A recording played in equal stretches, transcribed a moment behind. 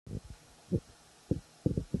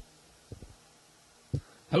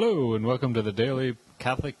Hello, and welcome to the Daily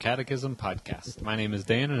Catholic Catechism Podcast. My name is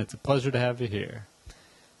Dan, and it's a pleasure to have you here.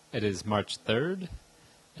 It is March 3rd,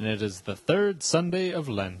 and it is the third Sunday of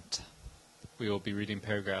Lent. We will be reading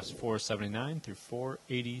paragraphs 479 through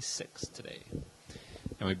 486 today.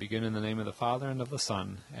 And we begin in the name of the Father, and of the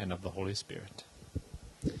Son, and of the Holy Spirit.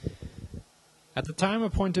 At the time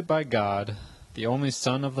appointed by God, the only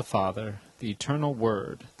Son of the Father, the eternal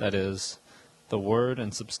Word, that is, the Word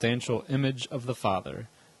and substantial image of the Father,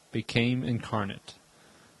 became incarnate.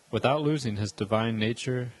 Without losing his divine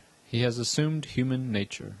nature, he has assumed human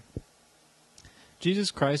nature.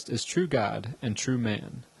 Jesus Christ is true God and true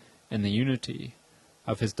man, in the unity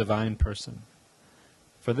of his divine person.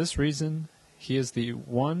 For this reason, he is the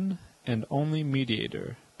one and only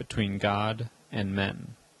mediator between God and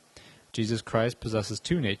men. Jesus Christ possesses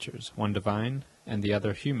two natures, one divine and the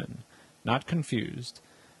other human, not confused,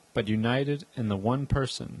 but united in the one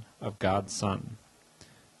person of God's Son.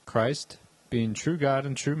 Christ, being true God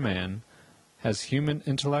and true man, has human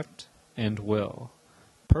intellect and will,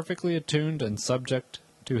 perfectly attuned and subject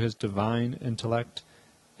to his divine intellect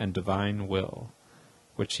and divine will,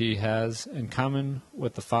 which he has in common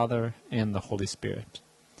with the Father and the Holy Spirit.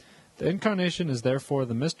 The Incarnation is therefore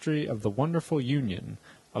the mystery of the wonderful union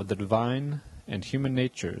of the divine and human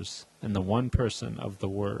natures in the one person of the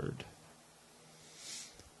Word.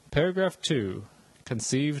 Paragraph 2.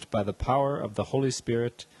 Conceived by the power of the Holy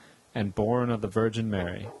Spirit and born of the Virgin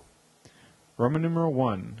Mary. Roman numeral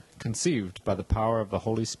 1. Conceived by the power of the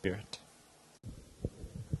Holy Spirit.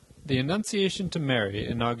 The Annunciation to Mary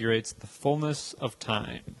inaugurates the fullness of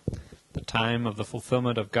time, the time of the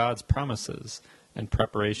fulfillment of God's promises and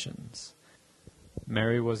preparations.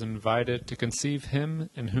 Mary was invited to conceive him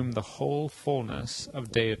in whom the whole fullness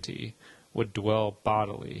of deity would dwell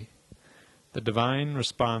bodily. The divine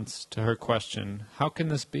response to her question, "How can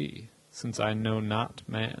this be, since I know not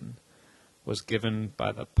man?" was given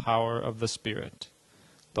by the power of the Spirit.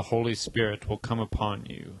 The Holy Spirit will come upon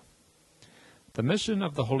you. The mission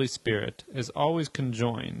of the Holy Spirit is always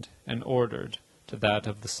conjoined and ordered to that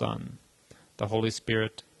of the Son. The Holy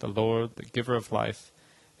Spirit, the Lord, the giver of life,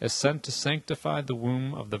 is sent to sanctify the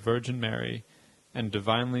womb of the Virgin Mary and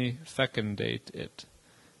divinely fecundate it,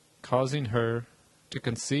 causing her to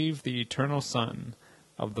conceive the eternal Son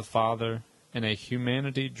of the Father in a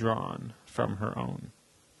humanity drawn from her own.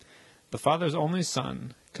 The Father's only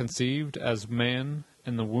Son, conceived as man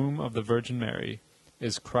in the womb of the Virgin Mary,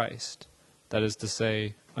 is Christ, that is to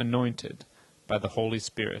say, anointed by the Holy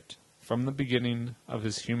Spirit from the beginning of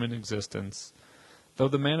his human existence, though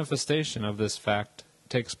the manifestation of this fact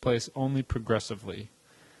takes place only progressively,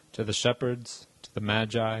 to the shepherds, to the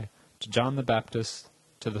Magi, to John the Baptist,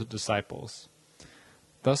 to the disciples.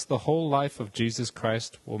 Thus the whole life of Jesus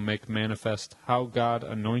Christ will make manifest how God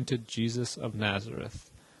anointed Jesus of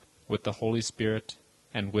Nazareth with the Holy Spirit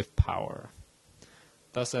and with power.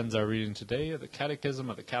 Thus ends our reading today of the Catechism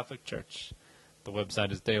of the Catholic Church. The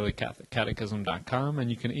website is dailycatholiccatechism.com,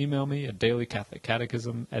 and you can email me at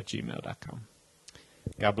dailycatholiccatechism@gmail.com.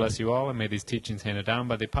 God bless you all, and may these teachings handed down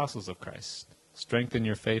by the apostles of Christ strengthen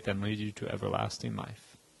your faith and lead you to everlasting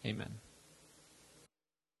life. Amen.